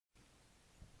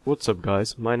What's up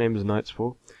guys, my name is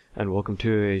Knightspore and welcome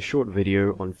to a short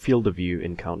video on field of view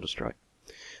in Counter-Strike.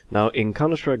 Now in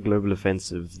Counter-Strike Global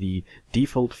Offensive, the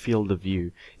default field of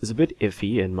view is a bit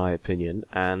iffy in my opinion,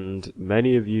 and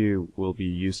many of you will be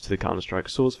used to the Counter-Strike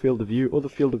source field of view or the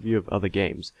field of view of other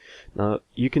games. Now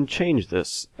you can change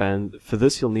this, and for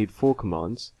this you'll need 4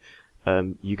 commands.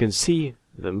 You can see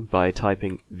them by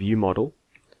typing viewModel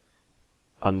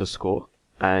 _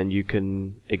 and you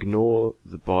can ignore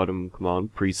the bottom command,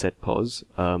 preset pos,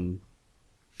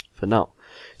 for now.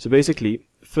 So basically,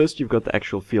 first you've got the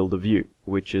actual field of view,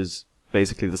 which is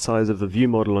basically the size of the view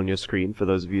model on your screen. For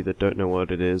those of you that don't know what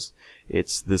it is,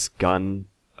 it's this gun,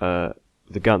 the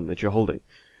gun that you're holding.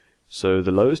 So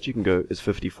the lowest you can go is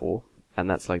 54, and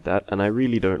that's like that, and I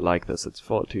really don't like this. It's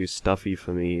far too stuffy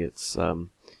for me. It's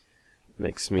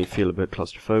makes me feel a bit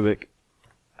claustrophobic,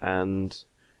 and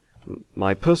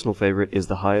my personal favorite is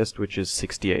the highest, which is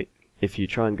 68. If you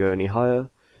try and go any higher,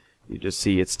 you just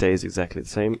see it stays exactly the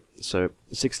same. So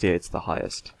 68 is the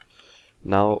highest.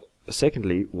 Now,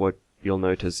 secondly, what you'll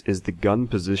notice is the gun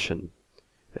position.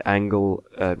 The angle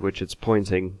at which it's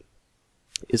pointing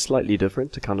is slightly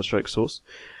different to Counter-Strike source,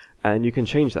 and you can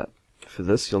change that. For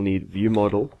this, you'll need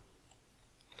viewModel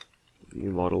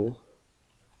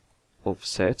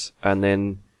offset, and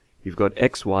then you've got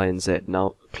X, Y, and Z.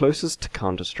 Now, closest to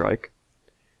Counter-Strike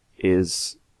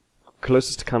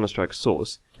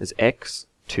source is X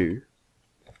 2,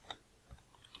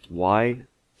 Y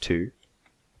 2,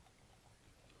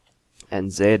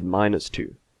 and Z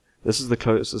 -2. This is the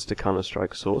closest to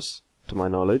Counter-Strike source, to my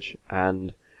knowledge,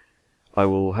 and I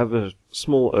will have a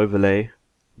small overlay.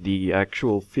 The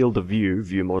actual field of view,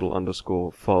 viewModel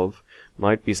 _ FOV,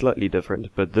 might be slightly different,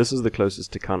 but this is the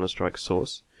closest to Counter-Strike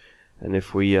source. And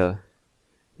if we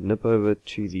nip over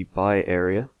to the buy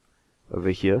area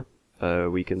over here,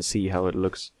 we can see how it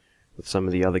looks with some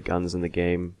of the other guns in the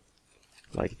game,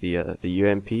 like the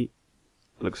UMP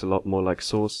looks a lot more like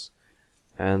source,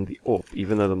 and the AWP,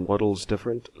 even though the model's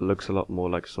different, looks a lot more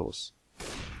like source.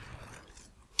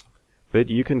 But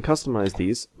you can customize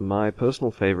these. My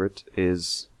personal favorite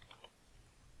is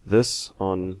this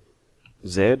on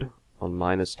Z on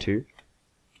 -2.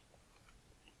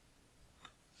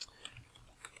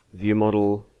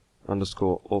 viewModel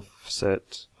 _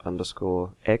 offset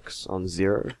 _ X on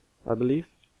 0, I believe.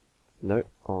 No,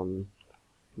 on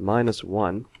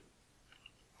 -1.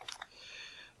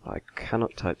 I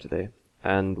cannot type today.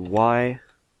 And Y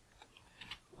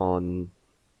on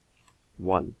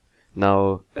 1.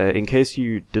 Now, in case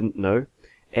you didn't know,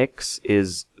 X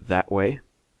is that way,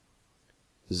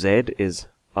 Z is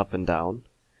up and down,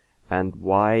 and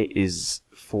Y is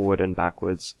forward and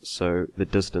backwards, so the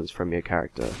distance from your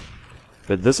character.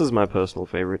 But this is my personal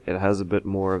favorite. It has a bit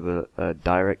more of a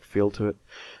direct feel to it.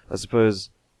 I suppose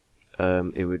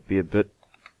it would be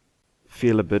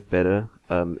feel a bit better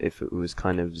if it was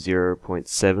kind of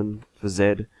 0.7 for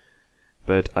Z,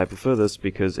 but I prefer this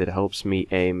because it helps me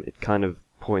aim. It kind of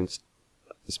points,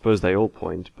 I suppose they all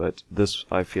point, but this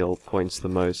I feel points the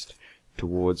most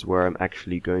towards where I'm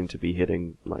actually going to be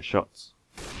hitting my shots.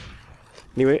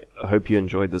 Anyway, I hope you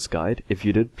enjoyed this guide. If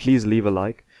you did, please leave a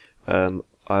like.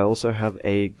 I also have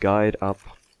a guide up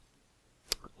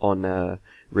on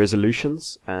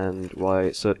resolutions and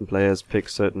why certain players pick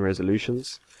certain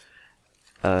resolutions.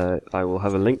 I will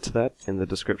have a link to that in the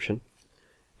description.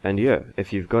 And yeah,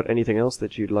 if you've got anything else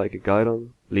that you'd like a guide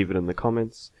on, leave it in the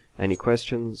comments. Any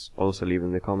questions, also leave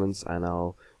in the comments, and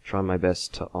I'll try my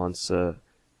best to answer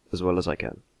as well as I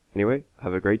can. Anyway,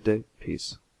 have a great day.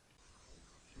 Peace.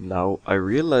 Now, I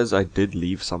realize I did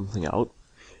leave something out.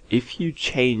 If you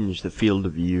change the field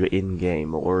of view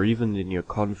in-game, or even in your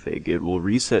config, it will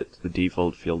reset the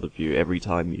default field of view every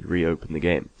time you reopen the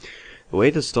game. The way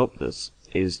to stop this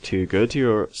is to go to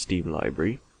your Steam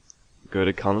library, go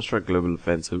to Counter-Strike Global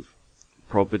Offensive,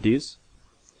 Properties,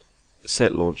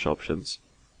 Set Launch Options,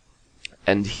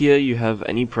 and here you have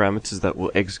any parameters that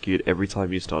will execute every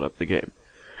time you start up the game.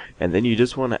 And then you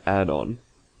just want to add on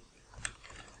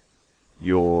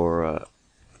your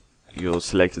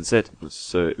selected settings.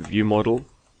 So viewModel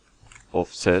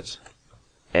offset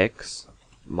X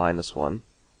 -1,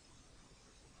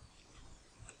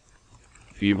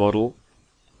 viewModel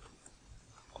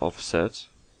offset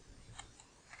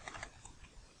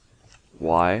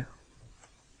Y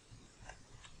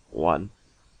 1,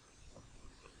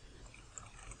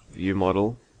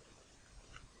 viewModel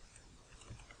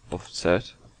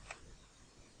offset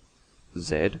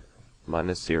Z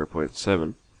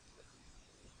 -0.7.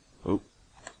 Oh,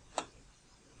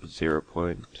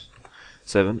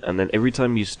 0.7, and then every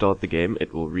time you start the game,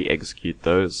 it will re-execute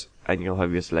those, and you'll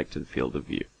have your selected field of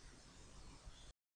view.